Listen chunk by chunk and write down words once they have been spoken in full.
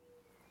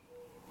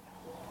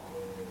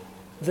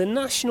The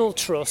National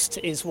Trust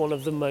is one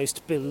of the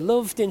most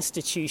beloved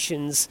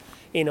institutions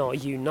in our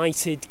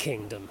United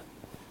Kingdom,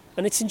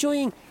 and it's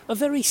enjoying a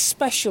very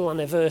special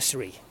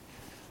anniversary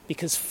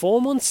because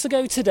 4 months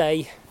ago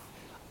today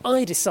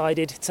I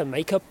decided to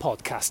make a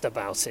podcast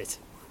about it.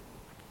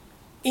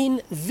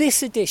 In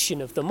this edition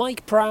of the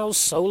Mike Prowse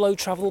Solo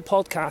Travel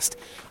Podcast,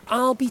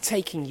 I'll be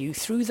taking you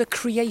through the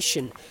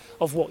creation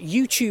of what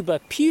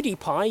YouTuber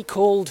PewDiePie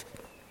called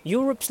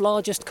Europe's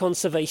largest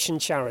conservation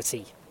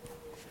charity.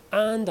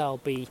 And I'll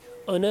be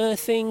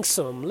unearthing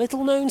some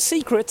little-known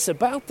secrets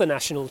about the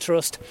National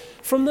Trust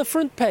from the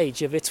front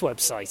page of its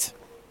website.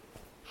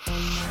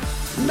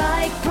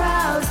 Mike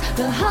Prowse,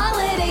 the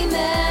holiday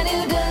man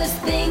who does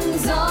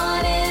things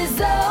on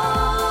his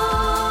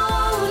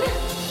own.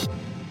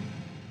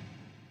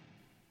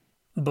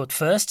 But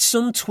first,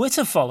 some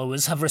Twitter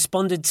followers have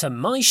responded to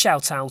my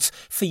shout-out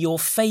for your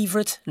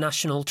favourite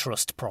National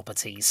Trust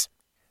properties.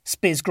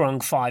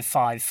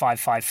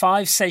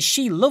 Spizgrong55555 says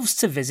she loves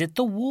to visit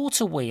the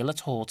water wheel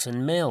at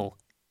Horton Mill.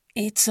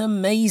 It's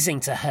amazing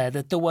to her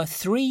that there were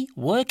 3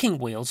 working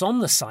wheels on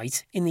the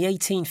site in the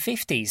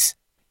 1850s.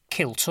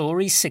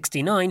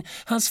 Kiltory69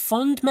 has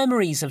fond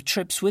memories of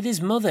trips with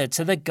his mother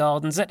to the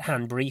gardens at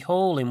Hanbury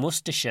Hall in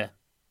Worcestershire.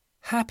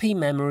 Happy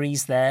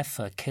memories there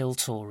for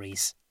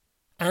Kiltorys.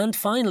 And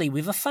finally,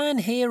 we've a fan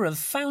here of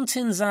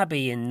Fountains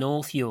Abbey in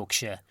North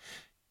Yorkshire.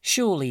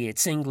 Surely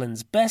it's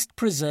England's best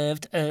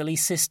preserved early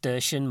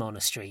Cistercian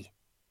monastery.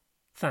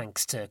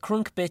 Thanks to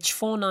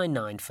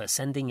Crunkbitch499 for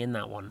sending in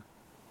that one.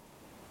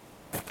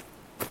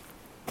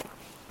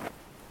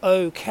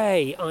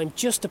 OK, I'm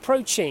just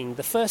approaching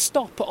the first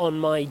stop on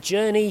my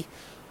journey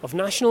of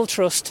National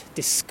Trust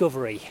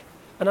discovery,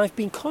 and I've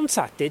been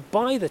contacted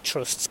by the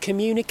Trust's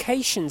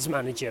communications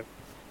manager.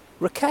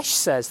 Rakesh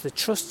says the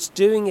Trust's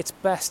doing its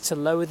best to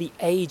lower the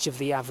age of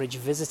the average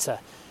visitor,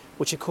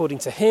 which according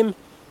to him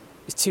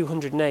is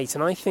 208,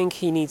 and I think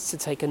he needs to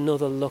take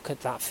another look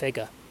at that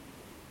figure.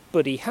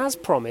 But he has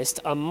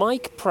promised a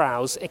Mike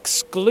Prowse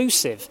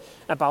exclusive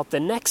about the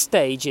next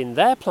stage in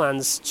their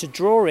plans to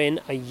draw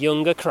in a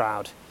younger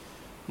crowd.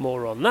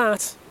 More on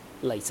that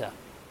later.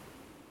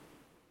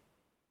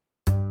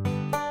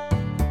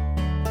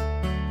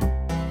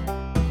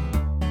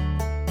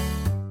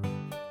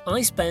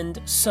 I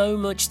spend so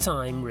much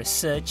time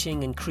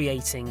researching and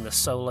creating the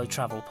Solo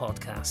Travel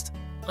Podcast.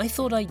 I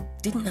thought I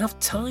didn't have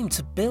time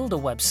to build a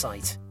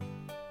website,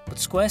 but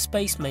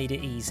Squarespace made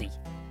it easy.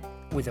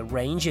 With a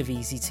range of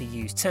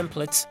easy-to-use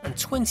templates and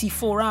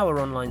 24-hour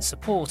online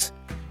support,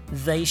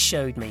 they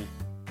showed me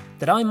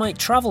that I might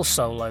travel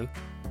solo,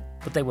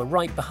 but they were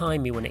right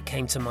behind me when it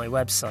came to my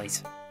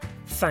website.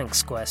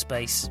 Thanks,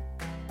 Squarespace.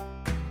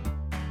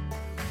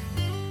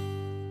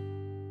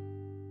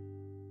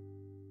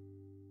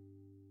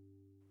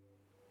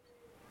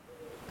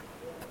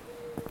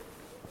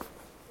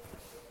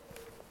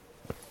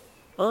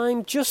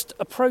 I'm just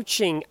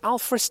approaching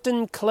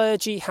Alfriston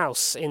Clergy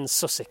House in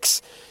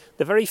Sussex,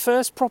 the very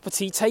first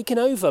property taken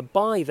over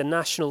by the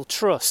National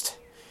Trust.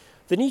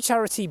 The new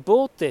charity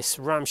bought this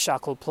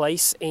ramshackle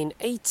place in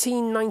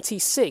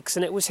 1896,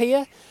 and it was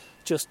here,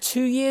 just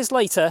 2 years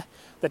later,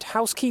 that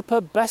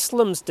housekeeper Bess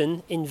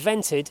Lumsden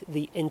invented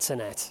the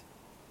internet.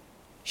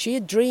 She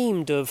had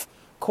dreamed of,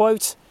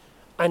 quote,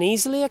 an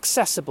easily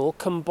accessible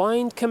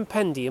combined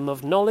compendium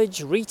of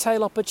knowledge,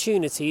 retail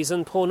opportunities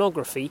and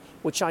pornography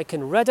which I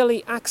can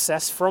readily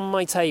access from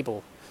my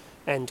table.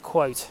 End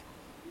quote.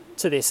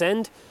 To this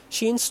end,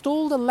 she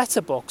installed a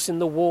letterbox in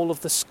the wall of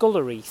the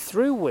scullery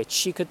through which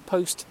she could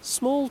post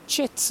small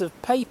chits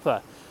of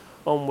paper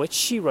on which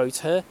she wrote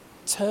her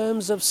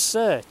terms of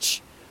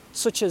search,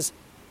 such as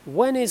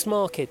when is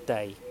market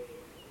day,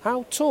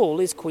 how tall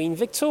is Queen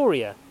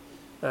Victoria,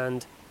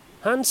 and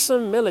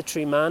handsome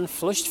military man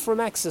flushed from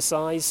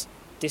exercise,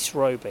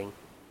 disrobing.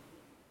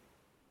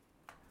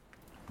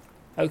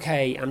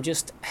 OK, I'm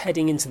just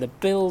heading into the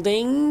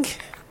building.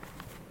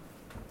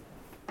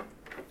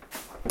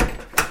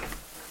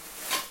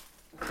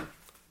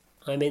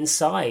 I'm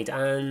inside,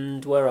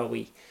 and where are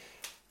we?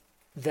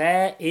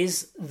 There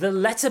is the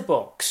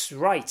letterbox.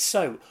 Right,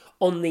 so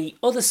on the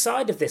other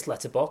side of this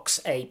letterbox,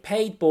 a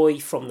paid boy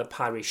from the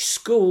parish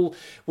school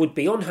would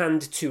be on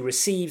hand to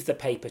receive the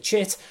paper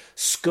chit,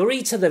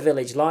 scurry to the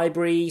village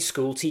library,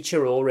 school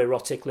teacher or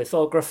erotic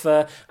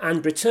lithographer,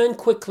 and return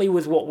quickly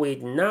with what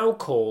we'd now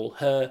call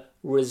her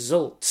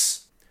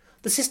results.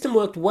 The system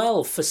worked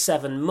well for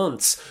 7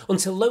 months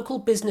until local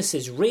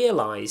businesses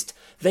realised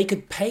they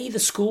could pay the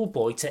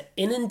schoolboy to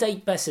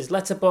inundate Bess's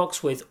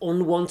letterbox with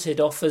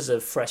unwanted offers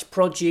of fresh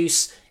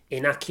produce,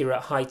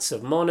 inaccurate heights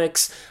of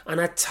monarchs, and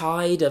a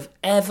tide of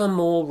ever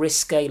more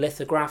risque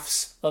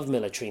lithographs of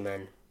military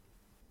men.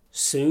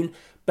 Soon,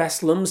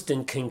 Bess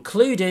Lumsden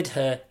concluded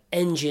her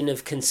engine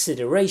of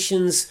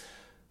considerations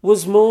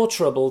was more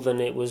trouble than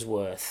it was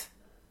worth.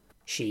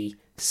 She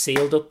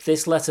sealed up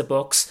this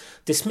letterbox,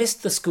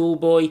 dismissed the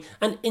schoolboy,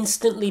 and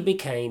instantly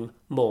became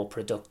more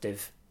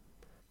productive.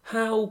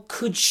 How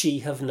could she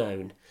have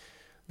known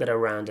that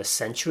around a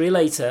century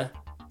later,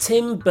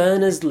 Tim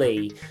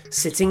Berners-Lee,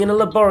 sitting in a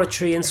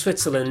laboratory in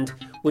Switzerland,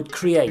 would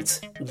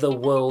create the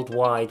World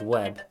Wide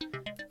Web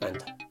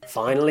and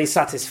finally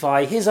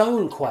satisfy his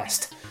own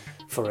quest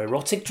for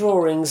erotic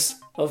drawings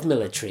of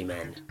military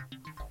men.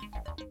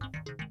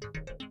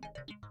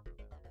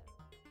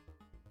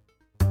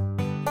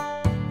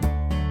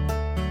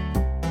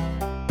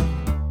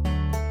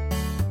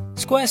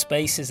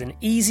 Squarespace is an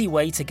easy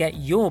way to get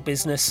your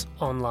business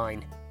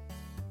online.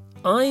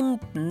 I'm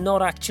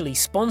not actually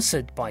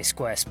sponsored by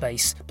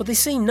Squarespace, but they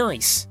seem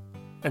nice.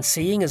 And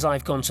seeing as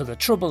I've gone to the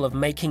trouble of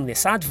making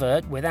this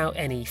advert without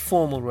any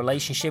formal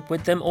relationship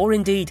with them, or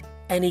indeed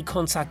any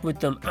contact with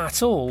them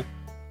at all,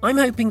 I'm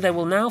hoping they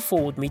will now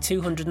forward me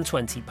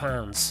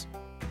 £220.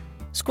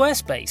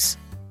 Squarespace,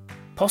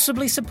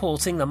 possibly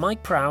supporting the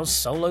Mike Prowse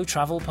Solo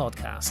Travel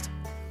Podcast.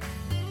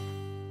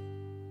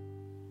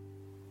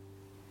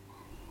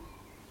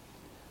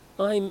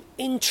 I'm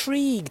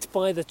intrigued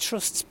by the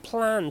Trust's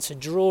plan to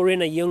draw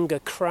in a younger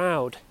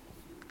crowd.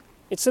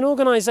 It's an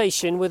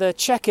organisation with a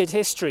checkered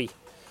history.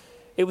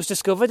 It was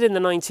discovered in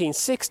the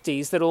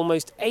 1960s that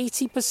almost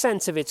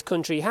 80% of its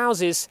country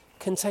houses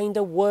contained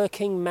a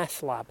working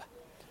meth lab.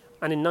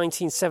 And in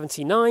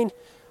 1979,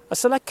 a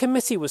select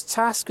committee was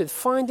tasked with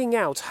finding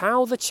out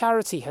how the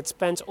charity had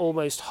spent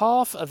almost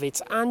half of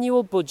its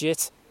annual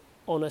budget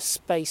on a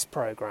space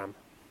programme.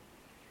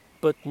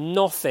 But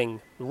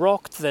nothing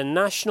rocked the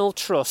National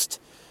Trust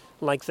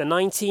like the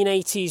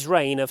 1980s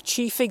reign of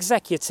Chief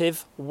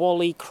Executive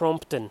Wally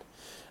Crompton,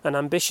 an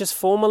ambitious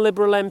former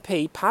Liberal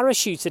MP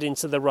parachuted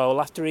into the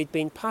role after he'd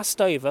been passed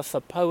over for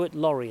Poet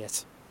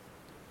Laureate.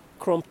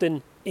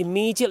 Crompton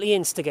immediately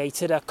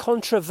instigated a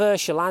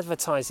controversial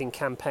advertising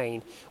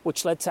campaign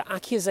which led to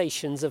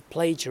accusations of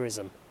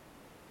plagiarism.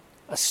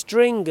 A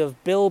string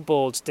of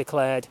billboards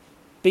declared,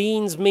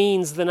 "Beans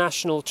means the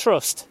National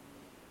Trust.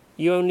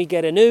 You only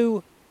get an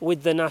ooh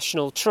with the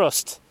National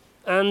Trust,"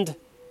 and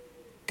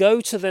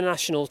 "Go to the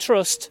National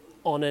Trust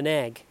on an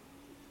egg."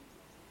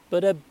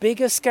 But a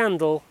bigger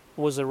scandal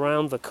was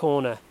around the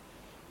corner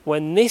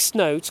when this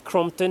note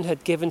Crompton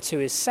had given to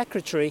his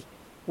secretary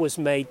was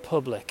made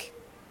public.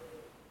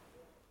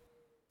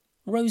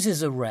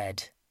 Roses are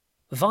red,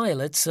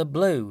 violets are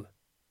blue.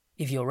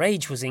 If your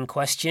age was in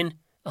question,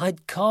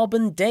 I'd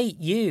carbon date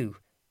you.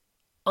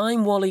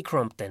 I'm Wally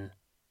Crompton.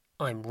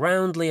 I'm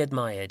roundly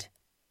admired.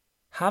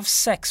 Have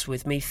sex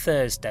with me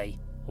Thursday,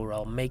 or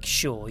I'll make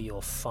sure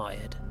you're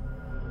fired.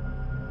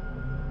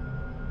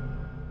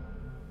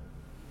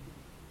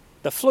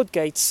 The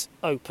floodgates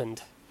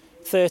opened.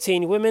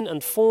 13 women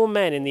and 4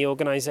 men in the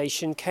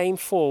organisation came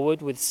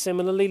forward with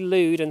similarly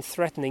lewd and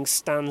threatening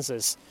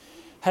stanzas.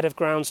 Head of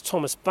Grounds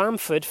Thomas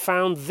Bamford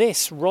found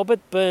this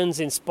Robert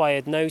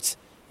Burns-inspired note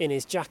in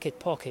his jacket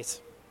pocket.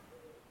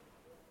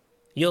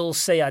 "You'll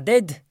say I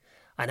did,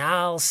 and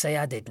I'll say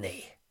I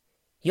didn't.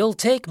 You'll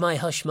take my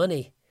hush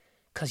money,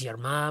 'cause your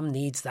mam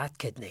needs that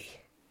kidney."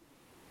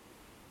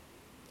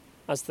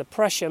 As the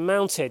pressure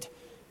mounted,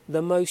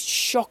 the most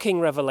shocking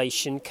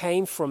revelation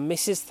came from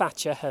Mrs.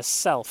 Thatcher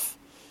herself.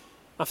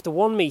 After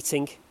one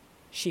meeting,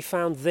 she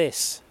found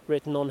this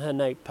written on her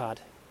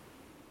notepad.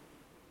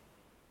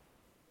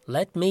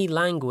 "Let me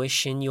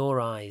languish in your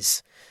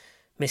eyes.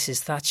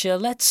 Mrs. Thatcher,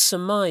 let's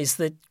surmise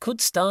that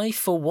couldst I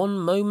for one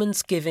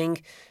moment's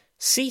giving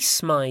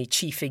cease my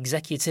chief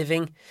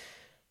executiving,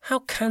 how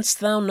canst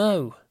thou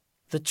know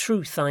the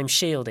truth I'm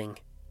shielding?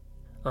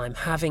 I'm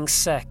having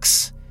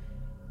sex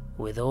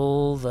with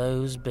all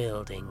those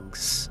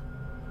buildings."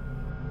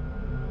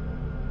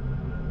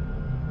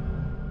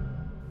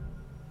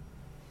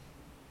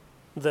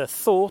 The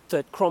thought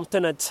that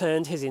Crompton had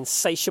turned his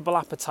insatiable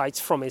appetites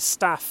from his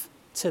staff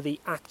to the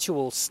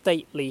actual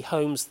stately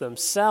homes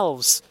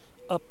themselves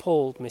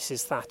appalled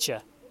Mrs.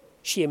 Thatcher.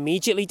 She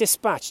immediately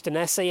dispatched an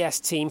SAS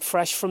team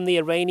fresh from the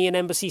Iranian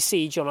embassy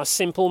siege on a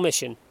simple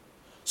mission: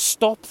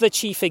 stop the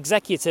chief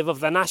executive of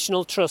the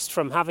National Trust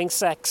from having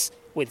sex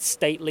with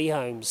stately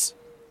homes.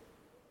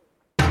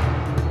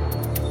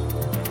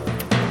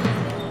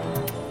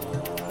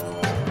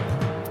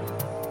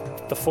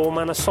 The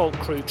 4-man assault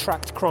crew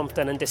tracked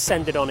Crompton and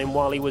descended on him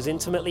while he was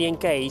intimately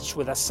engaged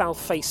with a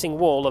south-facing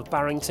wall of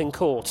Barrington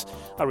Court,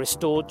 a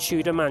restored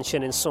Tudor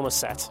mansion in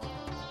Somerset.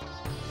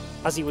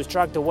 As he was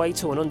dragged away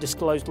to an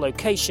undisclosed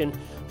location,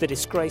 the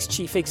disgraced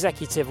chief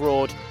executive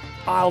roared,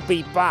 "I'll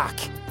be back.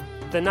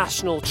 The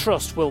National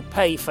Trust will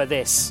pay for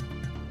this.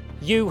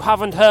 You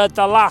haven't heard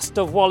the last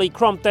of Wally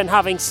Crompton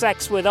having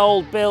sex with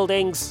old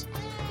buildings."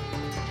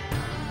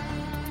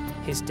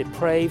 His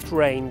depraved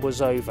reign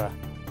was over.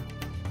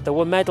 There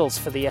were medals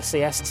for the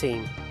SAS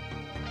team.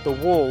 The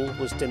wall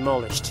was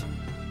demolished,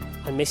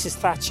 and Mrs.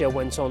 Thatcher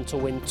went on to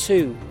win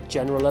 2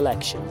 general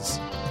elections.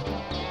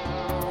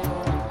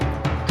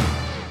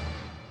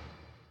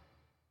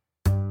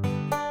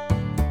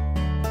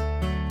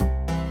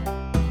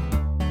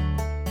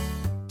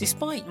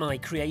 Despite my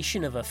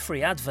creation of a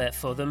free advert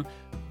for them,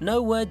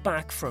 no word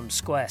back from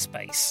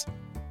Squarespace.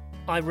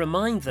 I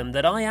remind them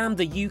that I am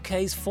the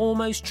UK's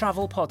foremost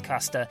travel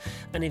podcaster,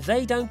 and if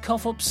they don't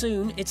cough up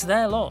soon, it's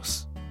their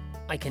loss.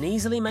 I can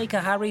easily make a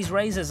Harry's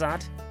Razors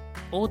ad,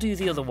 or do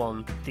the other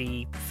one,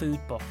 the food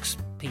box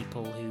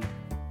people who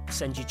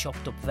send you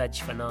chopped up veg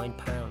for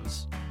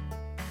 £9.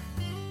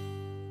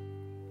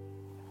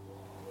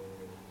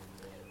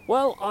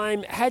 Well,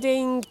 I'm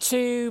heading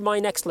to my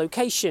next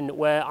location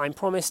where I'm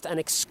promised an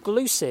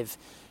exclusive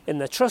in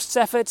the Trust's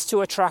efforts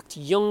to attract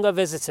younger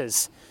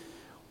visitors.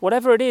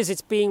 Whatever it is,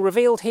 it's being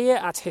revealed here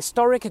at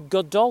historic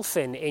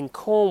Godolphin in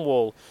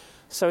Cornwall,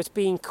 so it's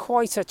been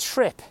quite a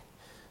trip.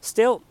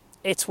 Still,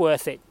 it's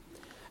worth it.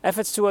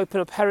 Efforts to open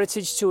up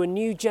heritage to a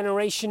new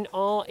generation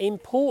are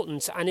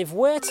important, and if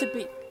we're to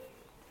be...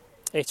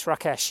 It's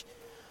Rakesh.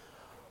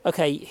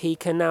 Okay, he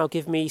can now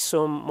give me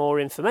some more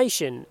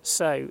information.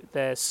 So,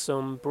 there's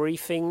some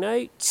briefing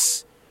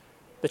notes.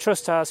 The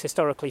Trust has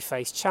historically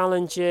faced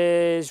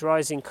challenges,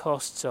 rising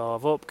costs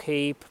of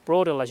upkeep,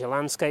 broader leisure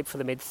landscape for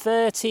the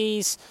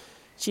mid-30s,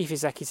 Chief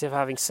Executive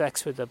having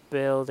sex with the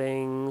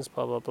buildings,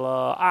 blah, blah,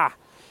 blah.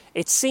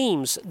 It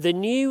seems the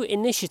new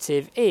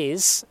initiative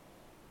is...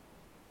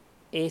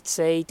 It's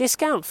a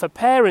discount for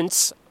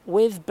parents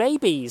with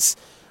babies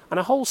and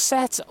a whole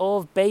set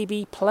of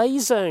baby play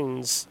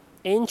zones.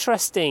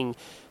 Interesting.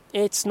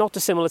 It's not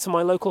dissimilar to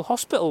my local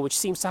hospital, which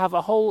seems to have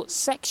a whole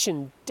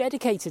section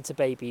dedicated to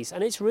babies,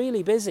 and it's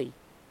really busy.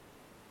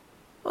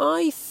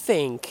 I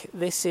think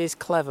this is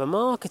clever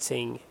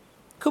marketing.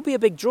 Could be a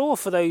big draw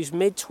for those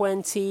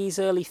mid-20s,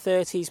 early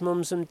 30s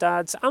mums and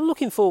dads. I'm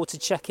looking forward to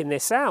checking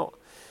this out.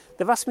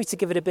 They've asked me to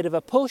give it a bit of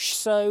a push,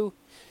 so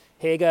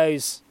here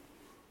goes.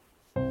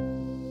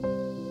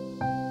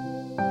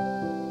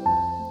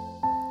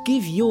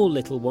 Give your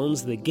little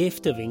ones the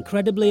gift of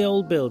incredibly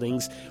old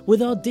buildings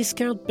with our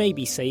discount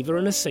Baby Saver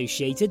and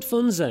associated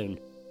fun zone.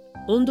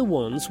 Under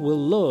ones will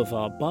love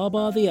our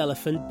Babar the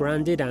Elephant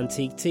branded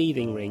antique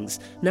teething rings,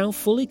 now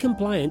fully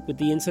compliant with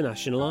the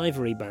international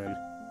ivory ban.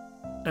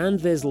 And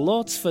there's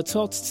lots for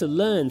tots to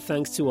learn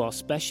thanks to our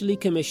specially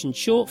commissioned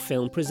short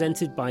film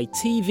presented by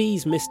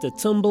TV's Mr.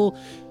 Tumble,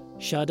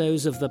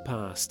 Shadows of the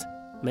Past,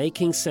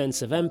 making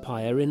sense of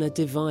empire in a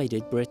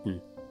divided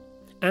Britain.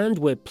 And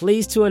we're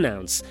pleased to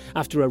announce,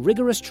 after a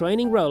rigorous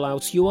training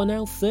rollout, you are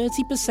now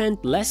 30%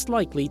 less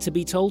likely to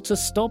be told to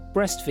stop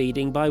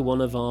breastfeeding by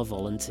one of our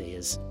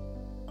volunteers.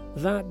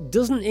 That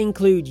doesn't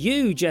include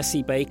you,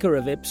 Jessie Baker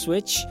of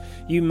Ipswich.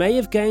 You may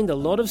have gained a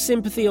lot of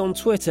sympathy on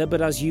Twitter,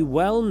 but as you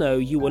well know,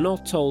 you were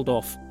not told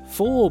off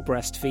for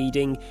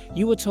breastfeeding,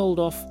 you were told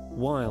off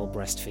while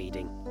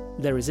breastfeeding.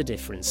 There is a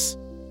difference.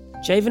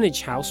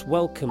 Chavenage House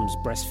welcomes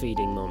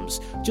breastfeeding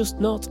mums, just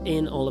not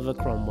in Oliver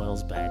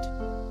Cromwell's bed.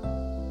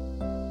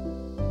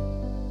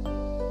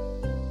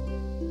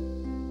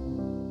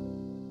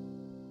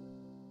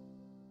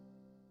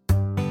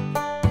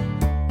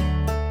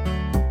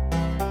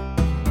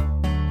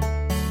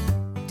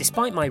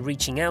 Despite my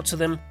reaching out to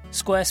them,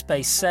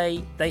 Squarespace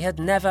say they had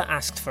never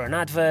asked for an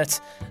advert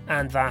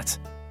and that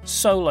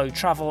solo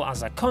travel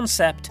as a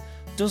concept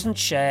doesn't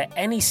share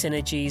any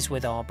synergies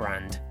with our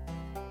brand.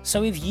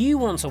 So if you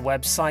want a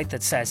website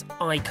that says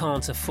I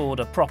can't afford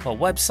a proper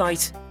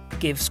website,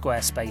 give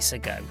Squarespace a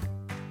go.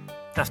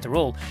 After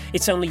all,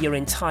 it's only your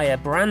entire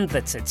brand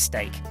that's at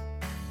stake.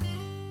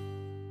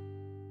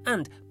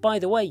 And, by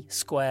the way,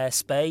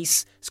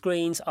 Squarespace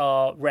screens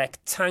are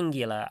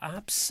rectangular.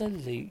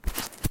 Absolute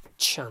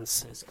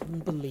chances.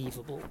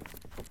 Unbelievable.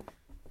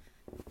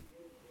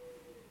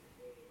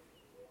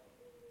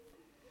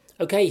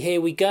 Okay, here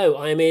we go.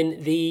 I'm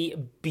in the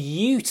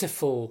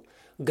beautiful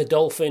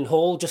Godolphin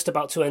Hall, just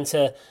about to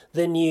enter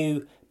the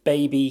new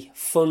baby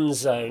fun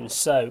zone.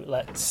 So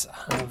let's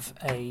have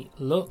a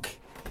look.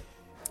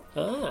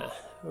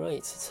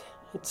 Right.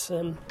 It's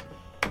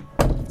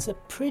a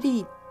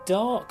pretty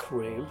dark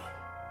room.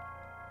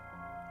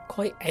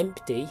 Quite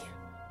empty.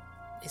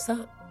 Is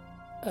that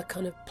a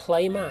kind of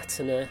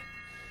playmat and a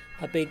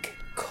big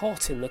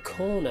cot in the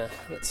corner?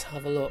 Let's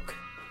have a look.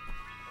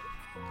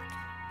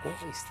 What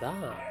is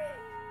that?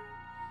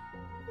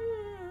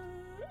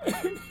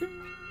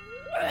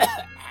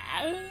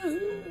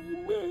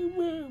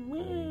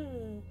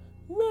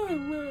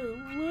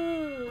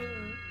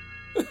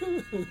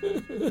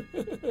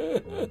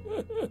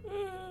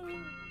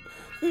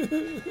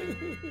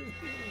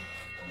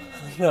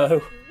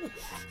 No.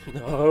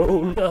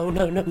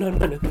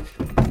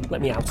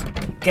 Let me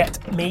out.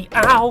 Get me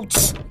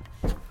out!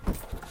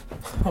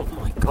 Oh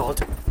my God.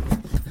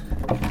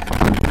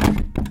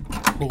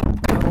 Get me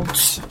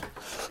out.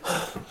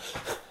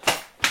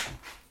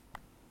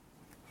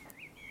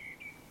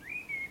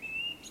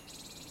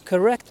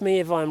 Correct me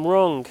if I'm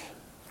wrong,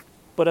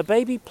 but a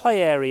baby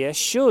play area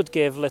should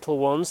give little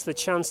ones the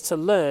chance to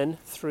learn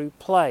through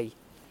play.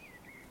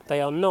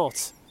 They are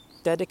not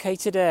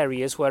dedicated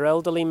areas where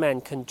elderly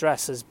men can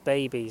dress as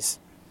babies.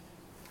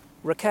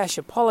 Rakesh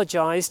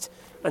apologised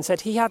and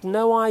said he had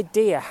no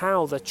idea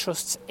how the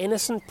Trust's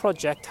innocent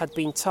project had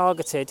been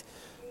targeted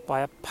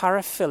by a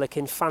paraphilic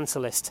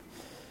infantilist.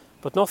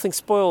 But nothing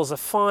spoils a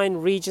fine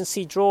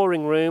Regency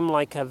drawing room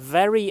like a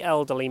very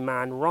elderly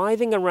man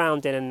writhing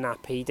around in a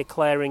nappy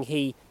declaring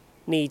he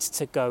needs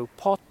to go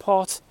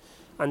pot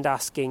and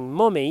asking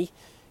Mummy,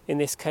 in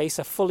this case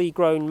a fully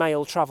grown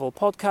male travel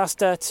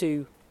podcaster,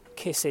 to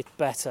kiss it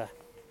better.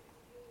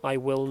 I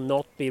will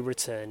not be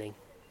returning.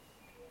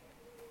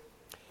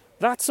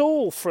 That's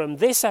all from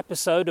this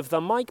episode of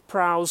the Mike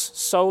Prowse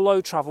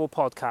Solo Travel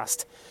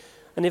Podcast.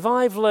 And if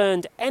I've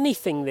learned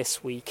anything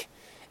this week,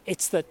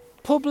 it's that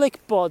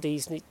public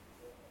bodies need...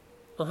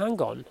 Oh, hang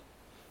on.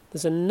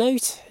 There's a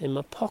note in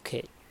my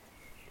pocket.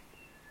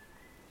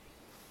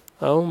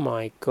 Oh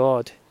my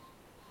God.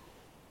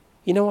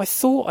 You know, I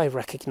thought I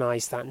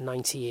recognised that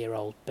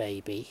 90-year-old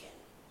baby.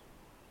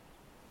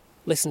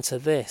 Listen to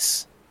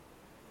this.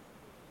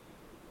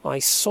 I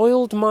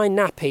soiled my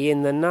nappy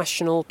in the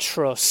National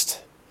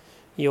Trust.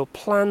 Your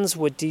plans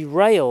were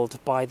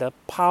derailed by the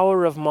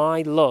power of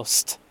my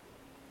lust.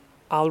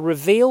 I'll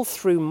reveal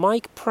through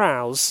Mike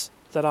Prowse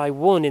that I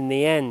won in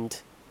the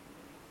end.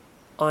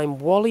 I'm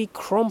Wally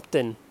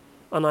Crompton,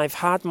 and I've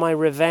had my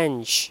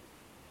revenge.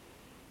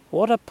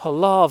 What a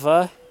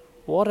palaver,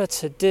 what a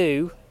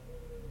to-do.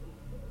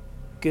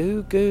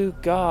 Goo goo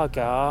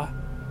gaga,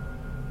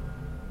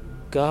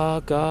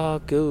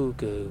 gaga goo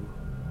goo.